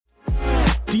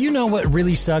Do you know what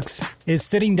really sucks? Is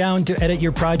sitting down to edit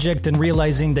your project and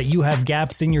realizing that you have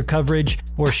gaps in your coverage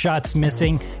or shots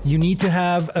missing. You need to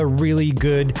have a really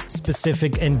good,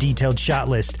 specific, and detailed shot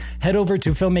list. Head over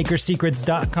to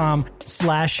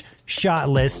filmmakersecrets.com/shotlist,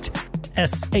 SHOTLIST,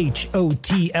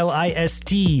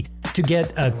 to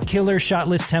get a killer shot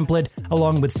list template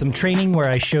along with some training where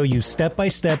I show you step by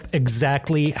step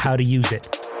exactly how to use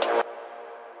it.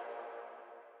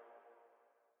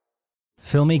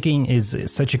 Filmmaking is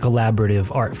such a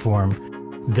collaborative art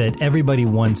form that everybody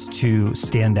wants to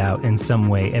stand out in some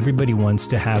way. Everybody wants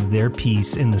to have their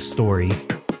piece in the story.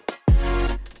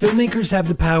 Filmmakers have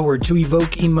the power to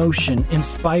evoke emotion,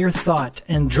 inspire thought,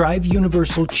 and drive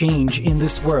universal change in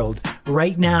this world.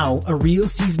 Right now, a real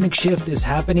seismic shift is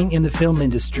happening in the film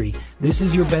industry. This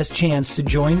is your best chance to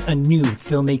join a new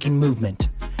filmmaking movement.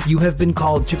 You have been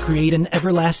called to create an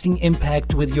everlasting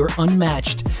impact with your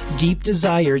unmatched, deep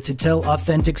desire to tell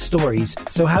authentic stories.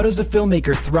 So how does a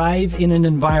filmmaker thrive in an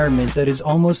environment that is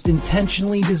almost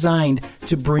intentionally designed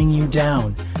to bring you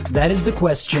down? That is the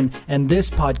question, and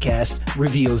this podcast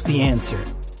reveals the answer.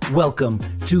 Welcome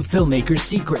to Filmmaker's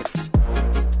Secrets.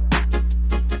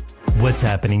 What's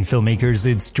happening, filmmakers?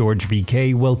 It's George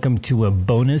VK. Welcome to a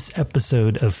bonus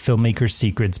episode of Filmmaker's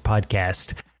Secrets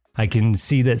podcast. I can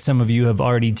see that some of you have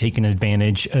already taken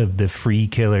advantage of the free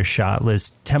killer shot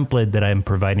list template that I'm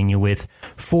providing you with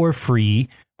for free,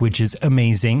 which is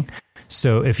amazing.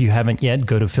 So if you haven't yet,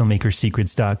 go to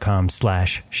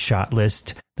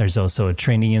filmmakersecrets.com/shotlist. There's also a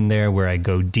training in there where I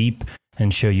go deep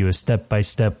and show you a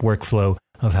step-by-step workflow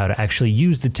of how to actually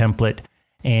use the template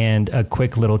and a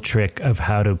quick little trick of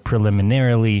how to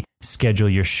preliminarily schedule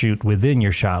your shoot within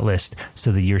your shot list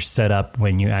so that you're set up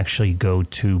when you actually go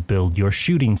to build your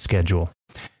shooting schedule.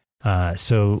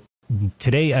 So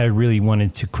today I really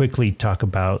wanted to quickly talk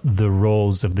about the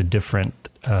roles of the different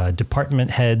department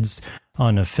heads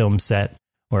on a film set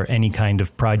or any kind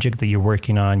of project that you're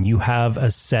working on. You have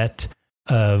a set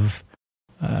of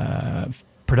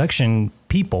production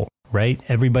people, right?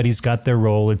 Everybody's got their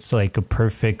role. It's like a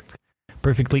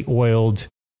perfectly oiled,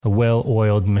 a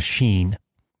well-oiled machine.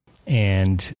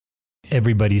 And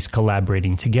everybody's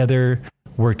collaborating together,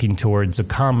 working towards a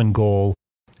common goal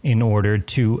in order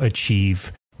to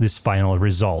achieve this final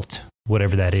result,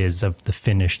 whatever that is, of the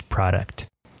finished product.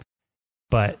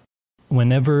 But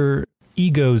whenever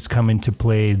egos come into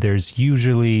play, there's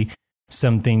usually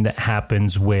something that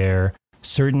happens where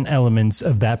certain elements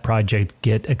of that project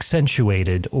get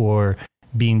accentuated or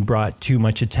being brought too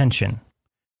much attention.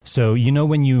 So, you know,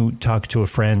 when you talk to a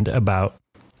friend about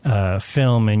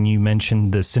film and you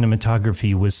mentioned the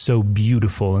cinematography was so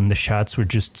beautiful and the shots were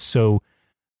just so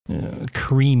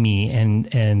creamy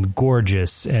and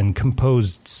gorgeous and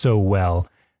composed so well.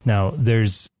 Now,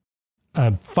 there's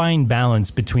a fine balance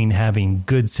between having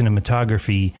good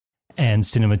cinematography and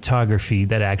cinematography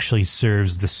that actually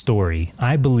serves the story.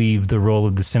 I believe the role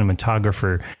of the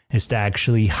cinematographer is to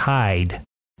actually hide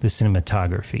the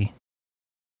cinematography.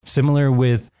 Similar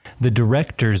with the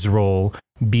director's role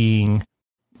being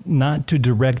not to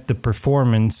direct the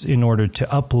performance in order to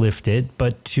uplift it,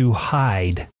 but to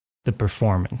hide the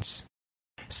performance.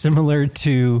 Similar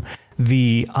to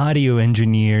the audio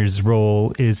engineer's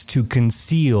role is to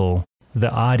conceal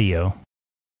the audio.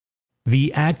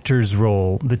 The actor's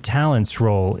role, the talent's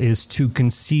role, is to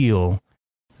conceal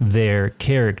their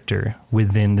character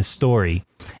within the story.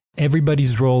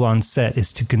 Everybody's role on set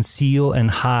is to conceal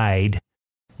and hide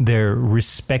their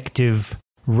respective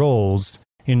roles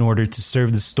in order to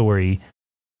serve the story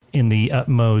in the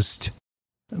utmost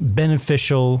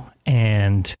beneficial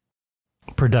and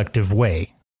productive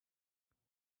way.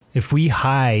 If we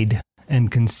hide and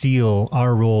conceal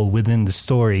our role within the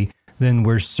story, then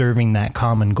we're serving that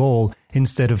common goal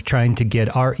instead of trying to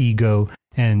get our ego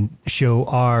and show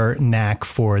our knack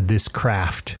for this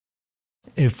craft.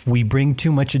 If we bring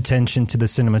too much attention to the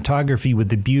cinematography with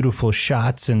the beautiful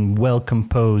shots and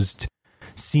well-composed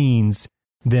scenes,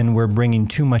 then we're bringing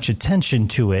too much attention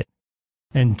to it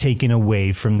and taking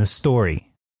away from the story.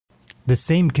 The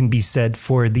same can be said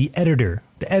for the editor.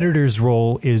 The editor's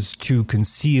role is to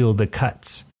conceal the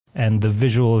cuts and the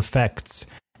visual effects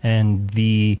and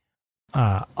the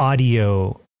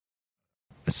audio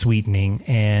sweetening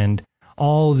and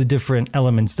all the different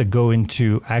elements that go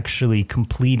into actually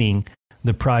completing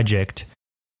the project.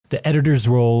 The editor's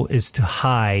role is to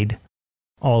hide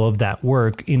all of that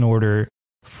work in order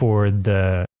for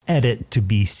the edit to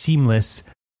be seamless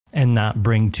and not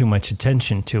bring too much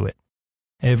attention to it.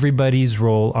 Everybody's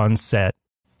role on set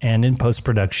and in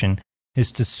post-production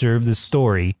is to serve the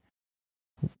story,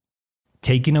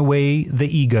 taking away the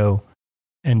ego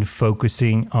and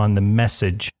focusing on the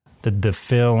message that the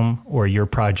film or your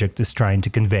project is trying to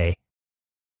convey.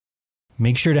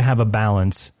 Make sure to have a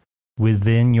balance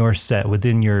within your set,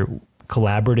 within your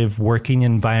collaborative working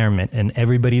environment, and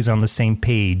everybody's on the same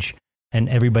page and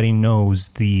everybody knows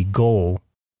the goal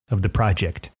of the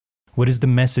project. What is the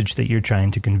message that you're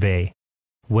trying to convey?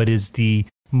 What is the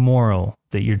moral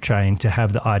that you're trying to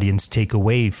have the audience take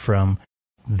away from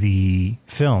the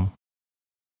film?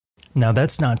 Now,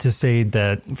 that's not to say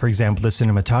that, for example, the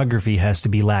cinematography has to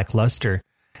be lackluster.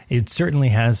 It certainly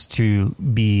has to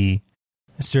be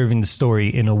serving the story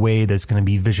in a way that's going to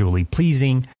be visually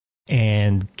pleasing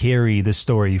and carry the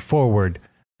story forward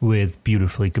with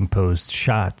beautifully composed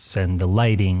shots and the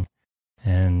lighting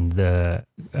and the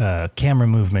camera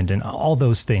movement and all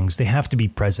those things. They have to be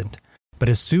present. But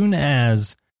as soon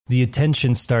as the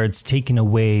attention starts taken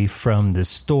away from the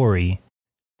story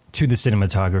to the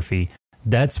cinematography,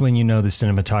 that's when you know the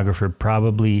cinematographer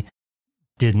probably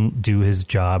didn't do his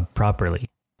job properly,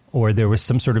 or there was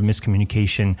some sort of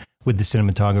miscommunication with the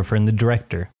cinematographer and the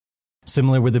director.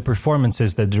 Similar with the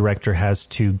performances that the director has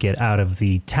to get out of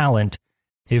the talent.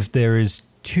 If there is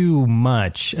too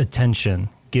much attention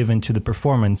given to the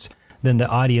performance, then the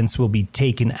audience will be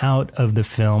taken out of the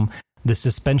film. The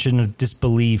suspension of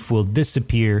disbelief will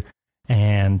disappear,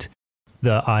 and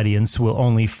the audience will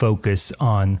only focus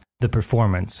on the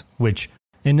performance, which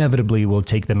inevitably will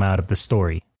take them out of the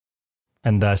story.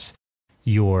 And thus,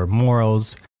 your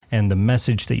morals and the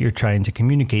message that you're trying to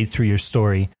communicate through your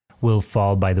story will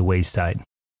fall by the wayside.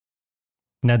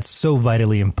 And that's so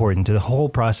vitally important to the whole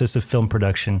process of film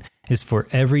production, is for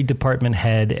every department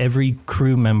head, every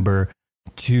crew member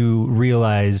to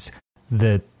realize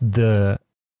that the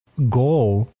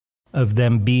goal of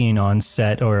them being on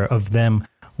set or of them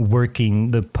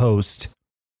working the post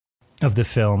of the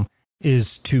film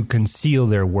is to conceal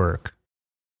their work.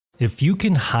 If you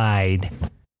can hide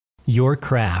your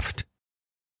craft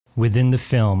within the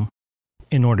film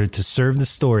in order to serve the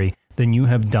story, then you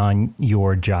have done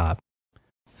your job.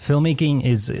 Filmmaking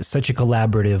is such a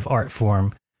collaborative art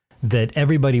form that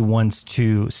everybody wants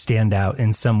to stand out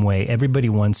in some way. Everybody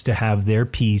wants to have their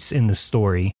piece in the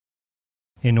story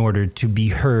in order to be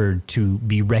heard, to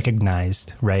be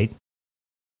recognized, right?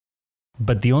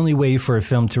 But the only way for a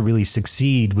film to really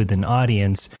succeed with an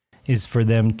audience is for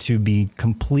them to be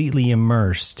completely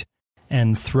immersed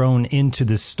and thrown into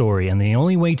the story. And the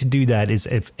only way to do that is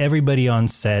if everybody on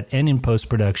set and in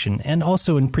post-production and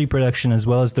also in pre-production as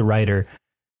well as the writer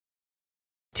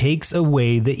takes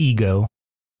away the ego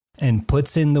and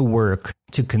puts in the work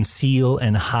to conceal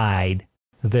and hide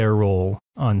their role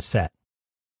on set.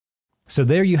 So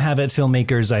there you have it,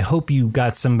 filmmakers. I hope you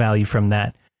got some value from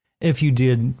that. If you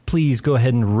did, please go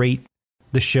ahead and rate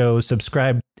the show,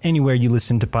 subscribe anywhere you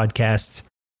listen to podcasts.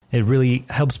 It really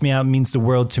helps me out, means the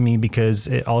world to me, because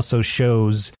it also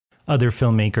shows other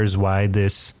filmmakers why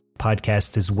this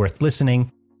podcast is worth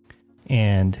listening.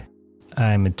 And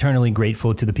I'm eternally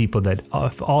grateful to the people that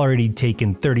have already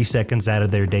taken 30 seconds out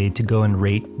of their day to go and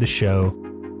rate the show.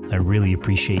 I really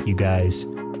appreciate you guys.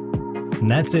 And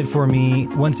that's it for me.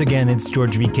 Once again, it's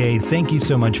George VK. Thank you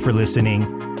so much for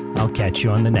listening. I'll catch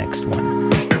you on the next one.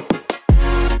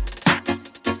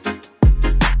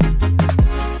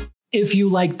 If you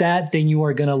like that, then you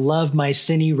are going to love my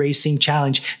Cine Racing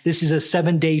Challenge. This is a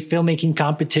 7-day filmmaking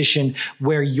competition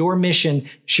where your mission,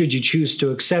 should you choose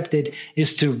to accept it,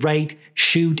 is to write,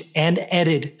 shoot, and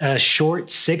edit a short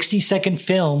 60-second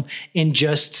film in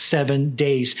just 7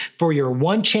 days for your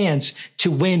one chance to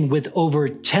win with over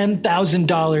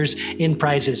 $10,000 in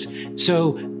prizes.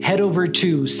 So head over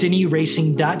to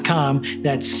cineracing.com.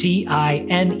 That's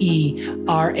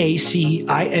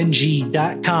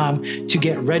cineracing.com to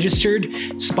get registered.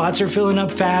 Spots are filling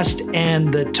up fast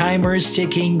and the timer is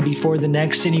ticking before the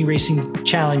next Cine Racing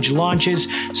Challenge launches.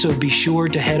 So be sure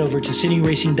to head over to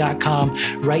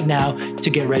cineracing.com right now to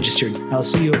get registered. I'll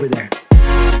see you over there.